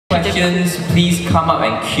Questions, please come up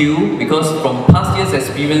and queue, because from past years'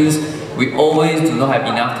 experience, we always do not have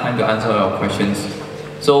enough time to answer your questions.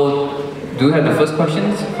 So, do you have the first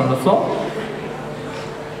questions from the floor?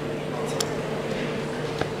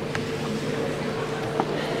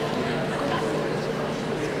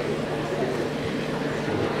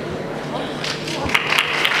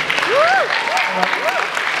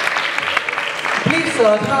 Please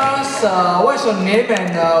tell us what's your name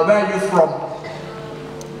and where are you from?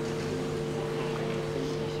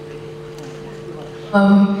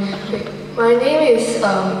 My name is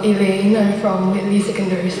Elaine. I'm from Whitley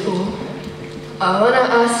Secondary School. I want to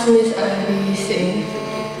ask Miss N.Emation,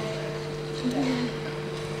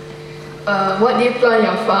 what do you plant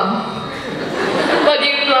your farm? What do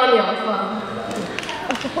you plant your farm?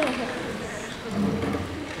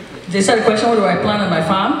 They said a question, what do I plant on my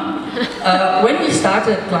farm? When we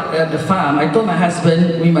started the farm, I told my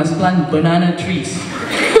husband we must plant banana trees.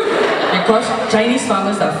 Because Chinese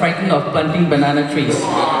farmers are frightened of planting banana trees.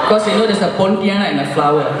 Because they know there's a pontiana and a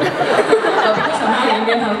flower. Because I'm half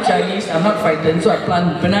Indian, half Chinese, I'm not frightened, so I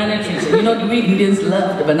plant banana trees. And you know, we Indians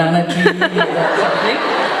love the banana tree, that sort of thing.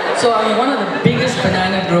 So I'm one of the biggest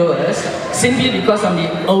banana growers, simply because I'm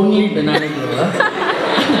the only banana grower.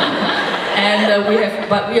 And we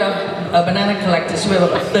are banana collectors, so we have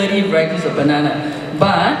about 30 varieties of banana.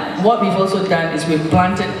 But what we've also done is we've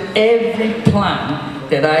planted every plant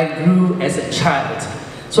that I grew as a child.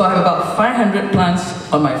 So I have about 500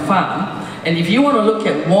 plants on my farm. And if you want to look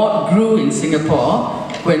at what grew in Singapore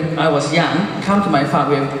when I was young, come to my farm.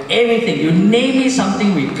 We have everything. You name me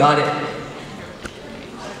something, we got it.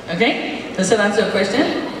 Okay? Does that answer your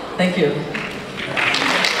question? Thank you.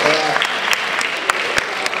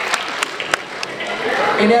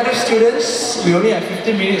 Any other students? We only have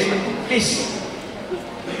 15 minutes. Please.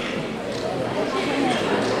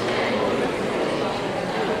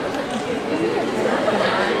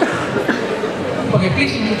 Okay,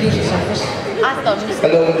 please introduce yourself first.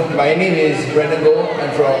 Hello, my name is Brendan Goh.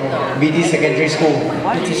 I'm from BD Secondary School.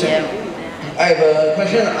 I have a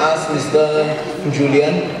question to ask Mr.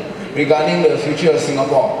 Julian regarding the future of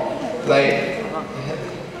Singapore. Like,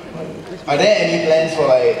 are there any plans for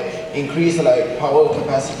increase power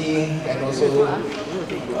capacity, and also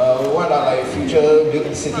what are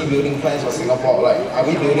future city building plans for Singapore? Are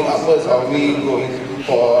we building upwards, or are we going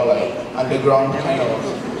for underground kind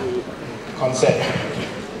of concept?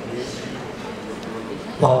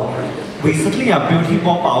 Well, we certainly are building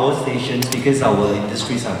more power stations because our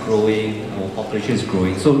industries are growing, our population is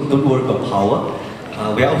growing, so don't worry about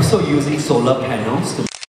power. We are also using solar panels to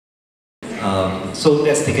so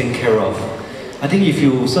that's taken care of. I think if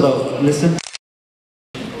you sort of listen,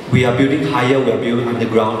 we are building higher, we are building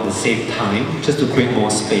underground at the same time, just to create more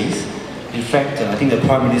space. In fact, I think the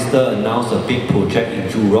Prime Minister announced a big project in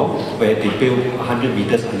Jurong where they built 100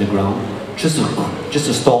 meters underground just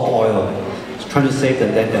to store oil, trying to save the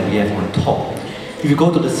land that we have on top. If you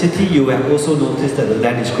go to the city, you will also notice that the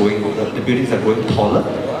land is growing, the buildings are growing taller.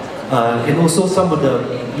 And also some of the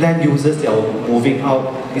land users, they are moving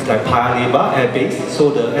out. It's like Paya Lebar Air Base, so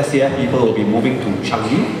the SAF people will be moving to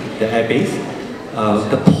Changi, the air base.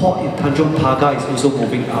 The port in Tanjong Pagar is also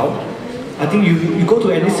moving out. I think you go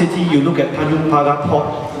to any city, you look at Tanjong Pagar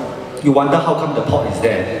port, you wonder how come the port is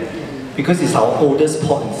there. Because it's our oldest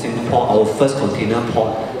port in Singapore, our first container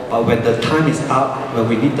port. But when the time is up, when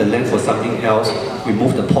we need the land for something else, we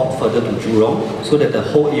move the port further to Jurong, so that the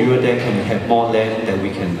whole area there can have more land that we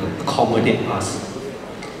can accommodate us.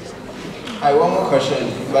 I have one more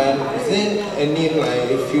question. But is there any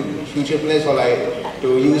future plans for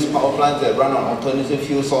to use power plants that run on alternative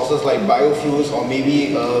fuel sources like biofuels, or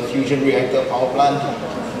maybe a fusion reactor power plant?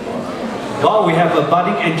 Wow, we have a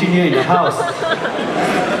budding engineer in the house.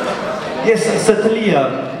 Yes, certainly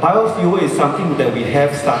biofuel is something that we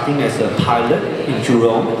have starting as a pilot in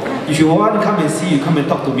Jurong. If you want to come and see, you come and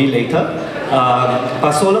talk to me later.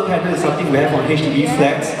 But solar panel is something we have on HDB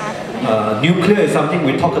flats. Nuclear is something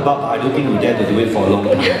we talk about, but I don't think we dare to do it for a long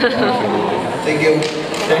time. Thank you.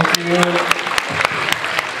 Thank you.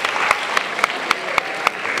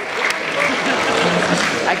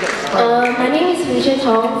 My name is Vision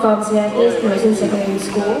Tong from N.Emation Secondary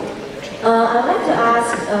School. I'd like to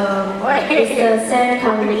ask Mr. Sam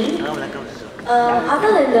Kang-Lee,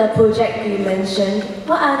 other than the project you mentioned,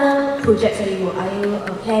 what other projects are you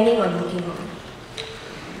planning or looking on?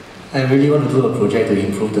 I really want to do a project to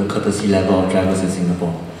improve the courtesy level of drivers in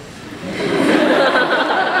Singapore.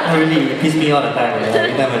 Really, it pisses me all the time.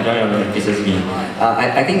 Every time I drive around, it pisses me.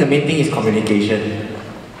 I think the main thing is communication.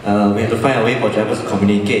 We have to find a way for drivers to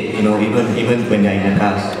communicate, even when they're in the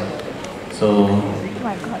cars. So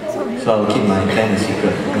I'll keep my plan a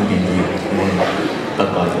secret.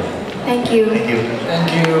 Thank you. Thank you. Thank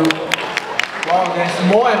you. Wow, there's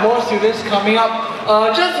more and more students coming up.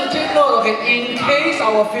 Just to take note, okay, in case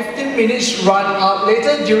our 15 minutes run out,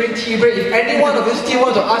 later during tea break, if any one of you still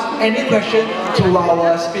want to ask any question to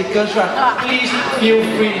our speakers, right, please feel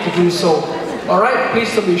free to do so. Alright,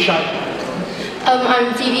 please don't be shy.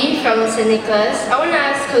 I'm Phoebe from St. Nicholas. I want to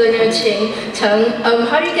ask Colonel Cheng,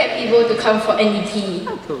 how do you get people to come for NEP?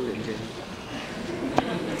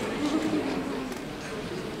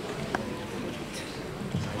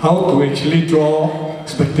 How to actually draw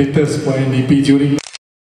spectators for NDP during.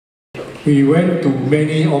 We went to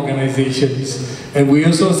many organizations and we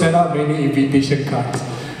also sent out many invitation cards.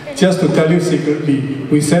 Just to tell you secretly,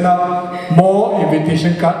 we sent out more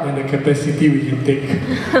invitation cards than the capacity we can take.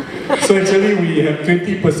 So actually we have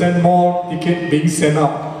 20% more tickets being sent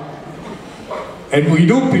out. And we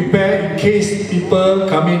do prepare in case people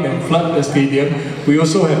come in and flood the stadium. We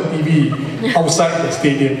also have TV outside the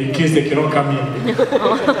stadium in case they cannot come in.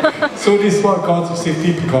 So this is what calls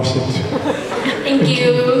safety precautions. Thank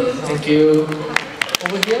you. Thank you.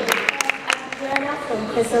 Over here. Joanna from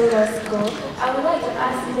Crescent Girls School. I would like to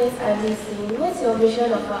ask Ms. N.Emation, what's your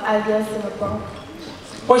vision of an ideal Singapore?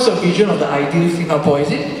 What's your vision of the ideal Singapore,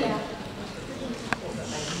 is it? Yeah.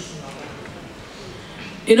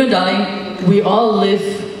 You know, darling, we all live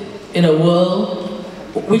in a world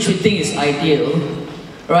which we think is ideal,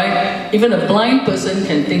 right? Even a blind person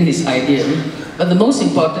can think it's ideal. But the most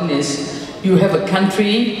important is you have a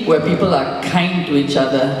country where people are kind to each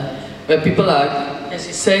other, where people are, as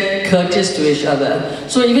you said, courteous to each other.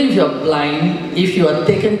 So even if you're blind, if you are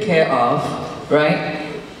taken care of, right,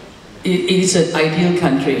 it is an ideal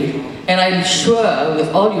country. And I'm sure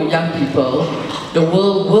with all you young people, the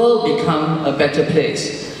world will become a better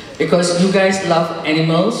place. Because you guys love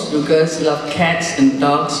animals, you guys love cats and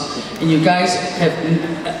dogs, and you guys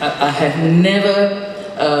have never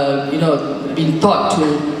been taught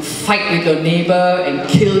to fight with your neighbor and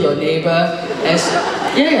kill your neighbor as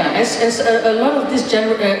a lot of this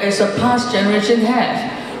as a past generation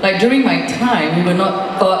have. Like during my time, we were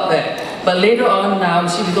not taught that. But later on now,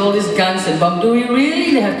 see, with all these guns and bombs, do we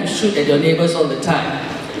really have to shoot at your neighbors all the time?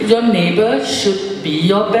 Your neighbor should be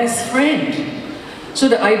your best friend. So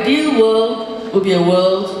the ideal world would be a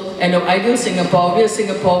world, and the ideal Singapore will be a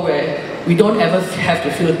Singapore where we don't ever have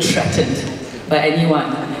to feel threatened by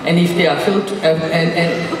anyone. And if they are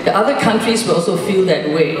and the other countries will also feel that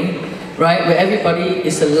way, right? Where everybody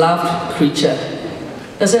is a loved creature.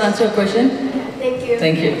 Does that answer your question? Thank you.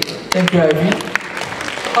 Thank you. Thank you, Ivy.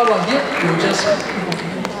 How about here? You just...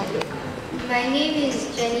 My name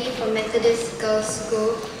is Jenny from Methodist Girls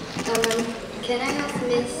School. Can I ask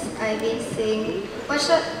Miss Ivy Singh, what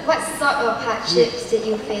sort of hardships did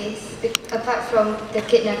you face, apart from the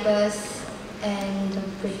kidnappers and the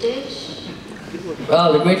British?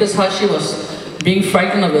 Well, the greatest hardship was being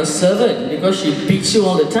frightened of your servant because she beats you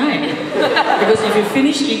all the time. Because if you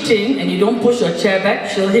finish eating and you don't push your chair back,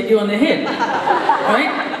 she'll hit you on the head,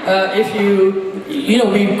 right? If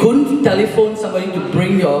we couldn't telephone somebody to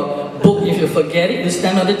bring your book. If you forget it, you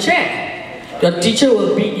stand on the chair. Your teacher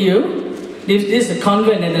will beat you. This is the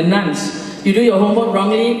convent and the nuns. You do your homework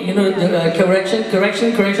wrongly, the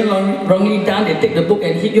correction wrongly done, they take the book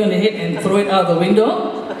and hit you on the head and throw it out the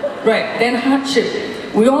window. Right, then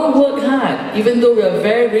hardship. We all work hard, even though we are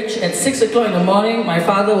very rich. At 6 o'clock in the morning, my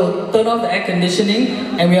father will turn off the air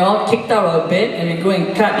conditioning and we all kicked out of our bed and we go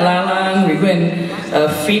and cut lalang, we go and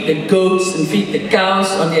feed the goats and feed the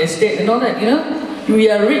cows on the estate and all that, We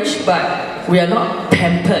are rich, but we are not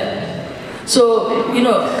pampered. So,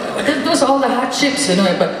 those are all the hardships,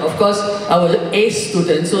 but of course, I was an A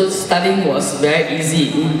student, so studying was very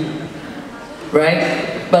easy,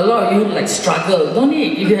 right? But a lot of you struggle. Don't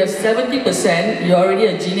need. If you have 70%, you're already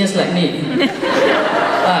a genius like me.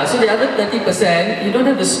 So the other 30%, you don't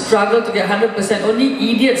have to struggle to get 100%. Only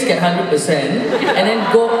idiots get 100%, and then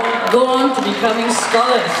go on to becoming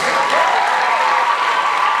scholars.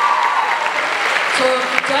 So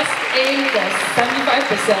just aim the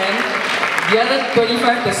 75%. The other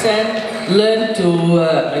 25% learn to.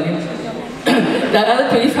 The other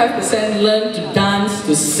 25% learn to dance,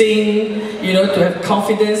 to sing, to have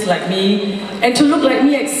confidence like me, and to look like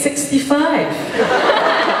me at 65.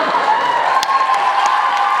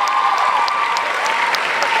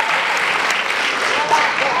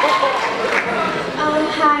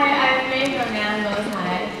 Hi, I'm May from Young Girls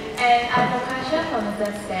High, and I have a question for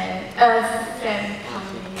Mr. Sam.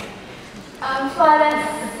 For the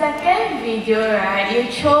second video, right,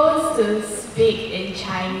 you chose to speak in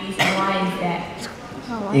Chinese, and why is that?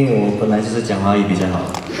 因为我本来就是讲华语比较好。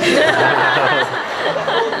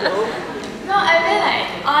 No, I mean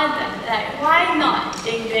why not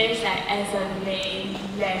English as a main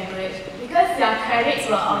language? Because your credits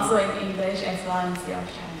were also in English as well instead of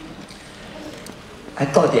Chinese. I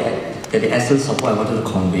thought that the essence of what I wanted to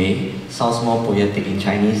convey sounds more poetic in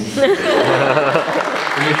Chinese. It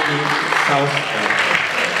makes me sound...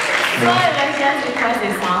 So it was just because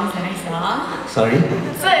it sounds nicer? Sorry?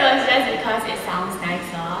 So it was just because it sounds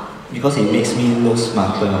nicer? Because it makes me look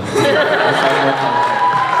smarter.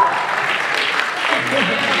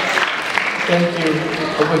 Thank you.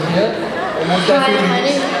 Over here.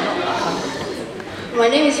 My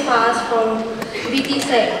name is Faz from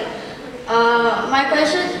BT-Sec. My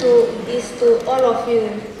question is to all of you.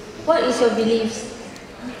 What is your beliefs?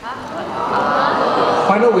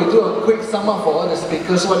 Why don't we do a quick sum up for all the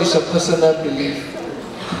speakers? What is your personal belief?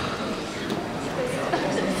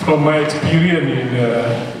 From my experience in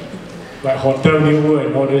like Hotel New World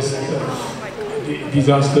and all these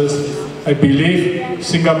disasters, I believe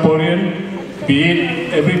Singaporean, be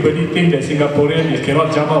it everybody think that Singaporean is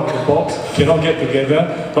cannot jump out of the box, cannot get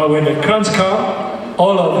together, but when the crunch comes,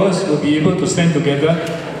 all of us will be able to stand together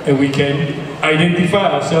and we can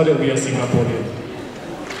identify ourselves that we are Singaporean.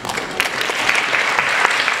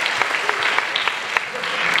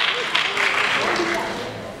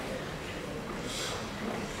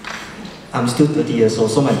 I'm still 30 years old,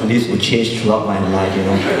 so my beliefs will change throughout my life, you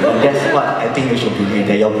know. And that's what I think you should believe,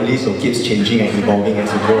 that your beliefs will keep changing and evolving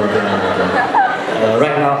as you go over and over.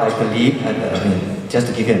 Right now, I believe, just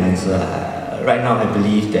to give you an answer, right now I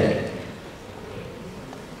believe that...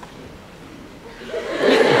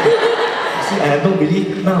 See, I have no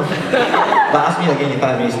belief now. But ask me again in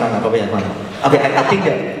 5 minutes time, I probably have one. Okay, I think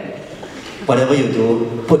that whatever you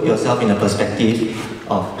do, put yourself in the perspective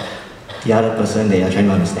of the other person that you're trying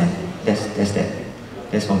to understand. That's that.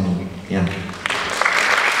 That's for me. Yeah.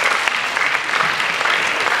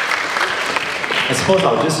 I suppose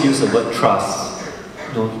I'll just use the word trust.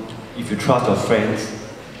 You know, if you trust your friends,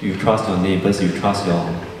 you trust your neighbors, you trust your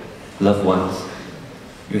loved ones,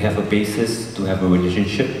 you have a basis to have a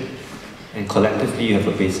relationship, and collectively you have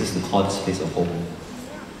a basis to call this place a home.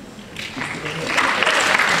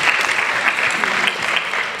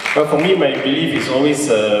 Well, for me, my belief is always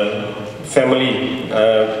family.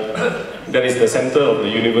 That is the center of the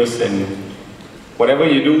universe, and whatever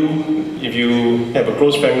you do, if you have a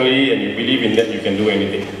close family and you believe in that, you can do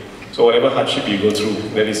anything. So whatever hardship you go through,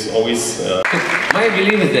 that is always... My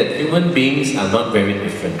belief is that human beings are not very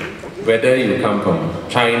different. Whether you come from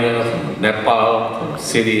China, from Nepal, from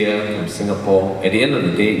Syria, from Singapore, at the end of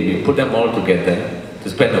the day, if you put them all together, to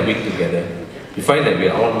spend a week together, you find that we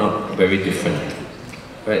are all not very different.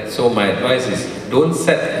 Right? So my advice is, don't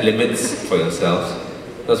set limits for yourselves,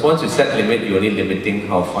 because once you set limit, you're only limiting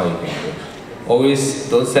how far you can go. Always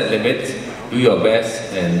don't set limits, do your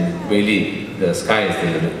best, and really, the sky is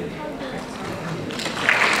the limit.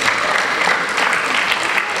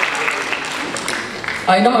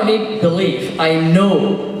 I not only believe, I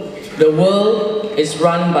know the world is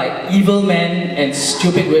run by evil men and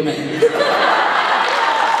stupid women. You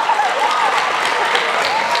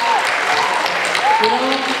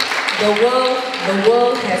know, the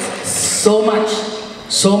world has so much.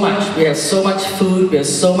 We have so much food, we have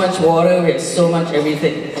so much water, we have so much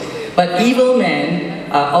everything. But evil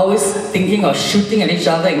men are always thinking of shooting at each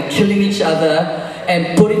other and killing each other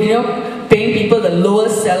and putting, paying people the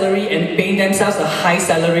lowest salary and paying themselves a high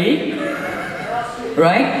salary.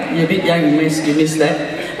 Right? You missed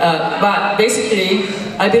that. But basically,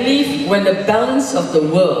 I believe when the balance of the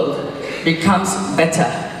world becomes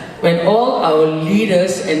better, when all our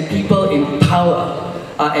leaders and people in power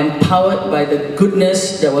are empowered by the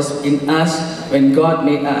goodness that was in us when God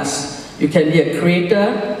made us. You can be a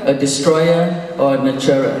creator, a destroyer, or a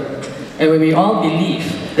nurturer. And when we all believe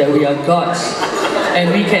that we are gods,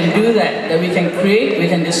 and we can do that we can create, we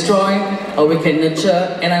can destroy, or we can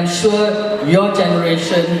nurture, and I'm sure your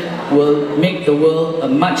generation will make the world a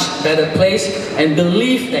much better place, and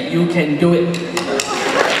believe that you can do it.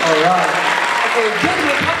 Alright. Okay, due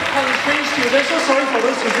to time constraints, students, so sorry for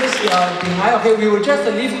those students behind. Okay, we will just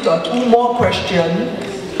leave 2 more questions.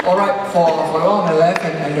 Alright, for the one on the left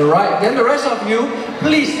and the right. Then the rest of you,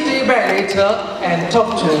 please stay back later and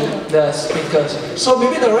talk to the speakers. So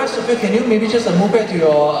maybe the rest of you, can you maybe just move back to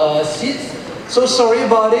your seats? So sorry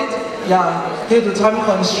about it. Yeah, due to time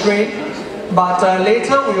constraint. But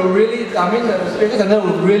later we will really, the speakers and then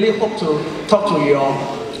will really hope to talk to you all.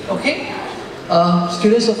 Okay?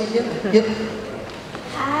 Students over here? Yep.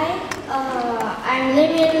 Hi, I'm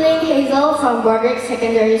N.Emation Hazel from Broderick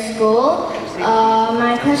Secondary School.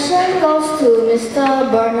 My question goes to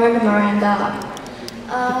Mr. Bernard Miranda.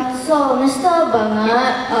 So, Mr.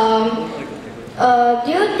 Bernard,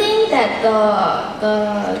 do you think that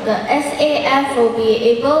the SAF will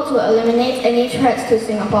be able to eliminate any threats to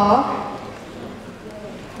Singapore?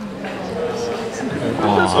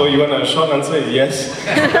 So you want a short answer is yes?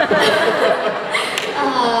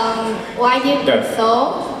 Why do you think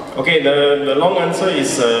so? Okay, the long answer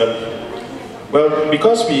is, well,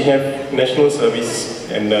 because we have national service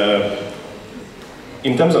and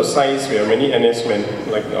in terms of size, we have many NS men,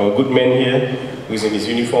 like our good man here, who is in his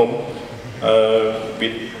uniform,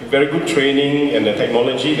 with very good training and the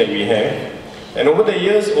technology that we have. And over the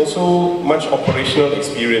years, also much operational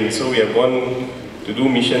experience. So we have gone to do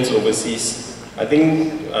missions overseas. I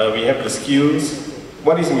think we have the skills.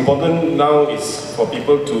 What is important now is for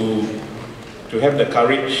people to have the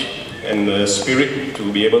courage and the spirit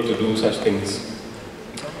to be able to do such things.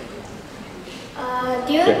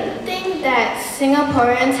 Do you think that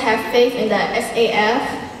Singaporeans have faith in the SAF?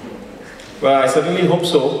 Well, I certainly hope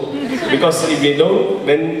so, because if they don't,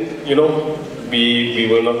 then, you know, we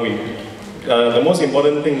will not win. The most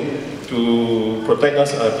important thing to protect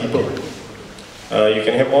us are people. You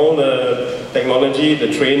can have all the technology,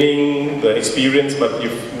 the training, the experience, but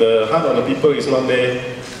if the heart of the people is not there,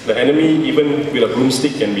 the enemy, even with a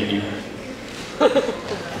broomstick, can beat you.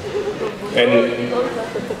 And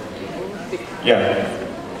yeah,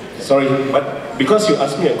 sorry, but because you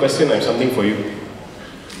asked me a question, I have something for you.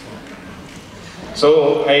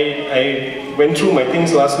 So I went through my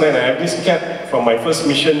things last night. I have this cap from my first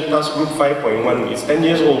mission, Task Group 5.1. It's 10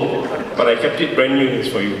 years old, but I kept it brand new. It's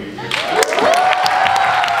for you.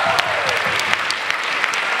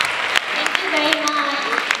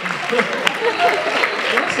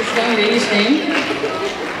 What's this young lady's name?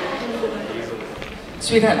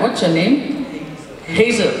 Sweetheart, what's your name?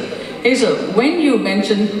 Hazel. Hazel, when you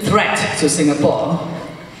mention threat to Singapore,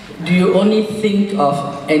 do you only think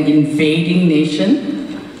of an invading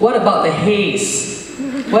nation? What about the haze?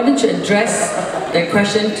 Why don't you address that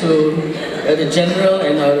question to the general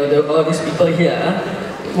and all these people here?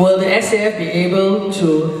 Will the SAF be able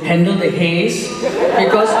to handle the haze?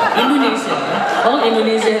 Because Indonesia, all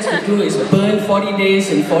Indonesia has to do is burn 40 days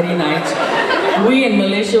and 40 nights. We in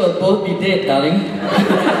Malaysia will both be dead, darling.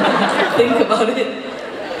 Think about it.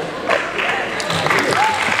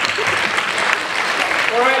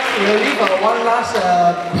 Alright, we'll leave one last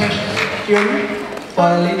question for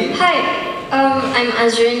a lady. Hi, I'm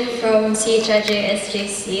Azrin from CHIJ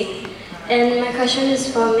SJC, and my question is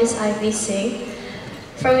for Miss Ivy Singh.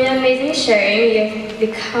 From your amazing sharing, you've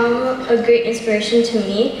become a great inspiration to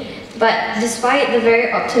me, but despite the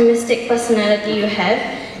very optimistic personality you have,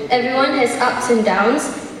 everyone has ups and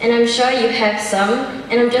downs, and I'm sure you have some,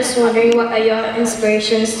 and I'm just wondering what are your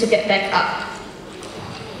inspirations to get back up?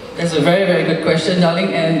 That's a very, very good question,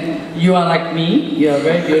 darling, and you are like me. You are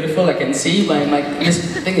very beautiful, I can see.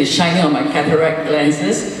 This thing is shining on my cataract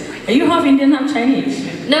lenses. Are you half Indian, half Chinese?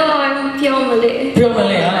 No, I'm pure Malay. Pure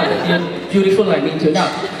Malay, you're beautiful like me too. Now,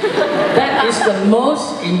 that is the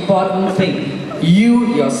most important thing,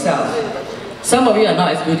 you yourself. Some of you are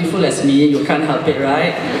not as beautiful as me, you can't help it,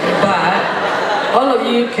 right? But all of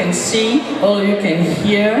you can see, all of you can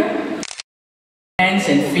hear, hands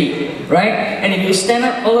and feet, right? And if you stand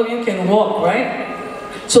up, all of you can walk, right?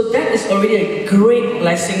 So that is already a great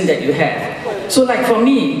blessing that you have. So like for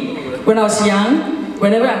me, when I was young,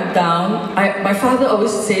 whenever I'm down, my father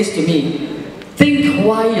always says to me, think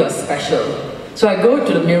why you're special. So I go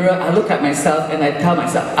to the mirror, I look at myself and I tell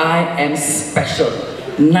myself, I am special.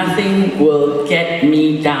 Nothing will get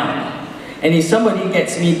me down. And if somebody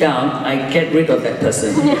gets me down, I get rid of that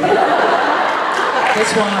person.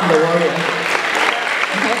 That's why I'm the warrior.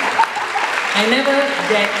 Okay? I never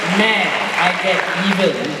get mad, I get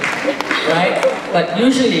even, right? But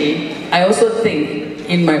usually, I also think,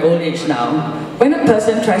 in my old age now, when a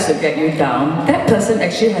person tries to get you down, that person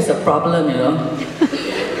actually has a problem, you know?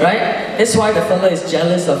 Right? That's why the fella is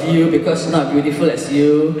jealous of you because you're not beautiful as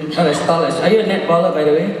you, not as tall as you. Are you a netballer, by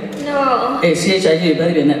the way? No. Hey, CHIG, you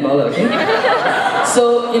better be a netballer, okay?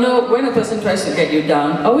 So, you know, when a person tries to get you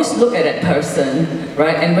down, always look at that person,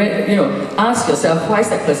 right? And when, you know, ask yourself, why is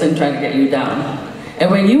that person trying to get you down? And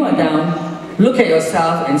when you are down, look at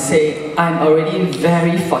yourself and say, I'm already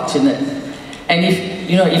very fortunate. And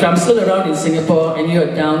if I'm still around in Singapore and you're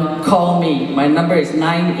down, call me. My number is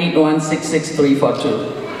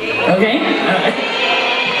 981-66342. Okay?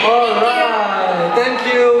 All right.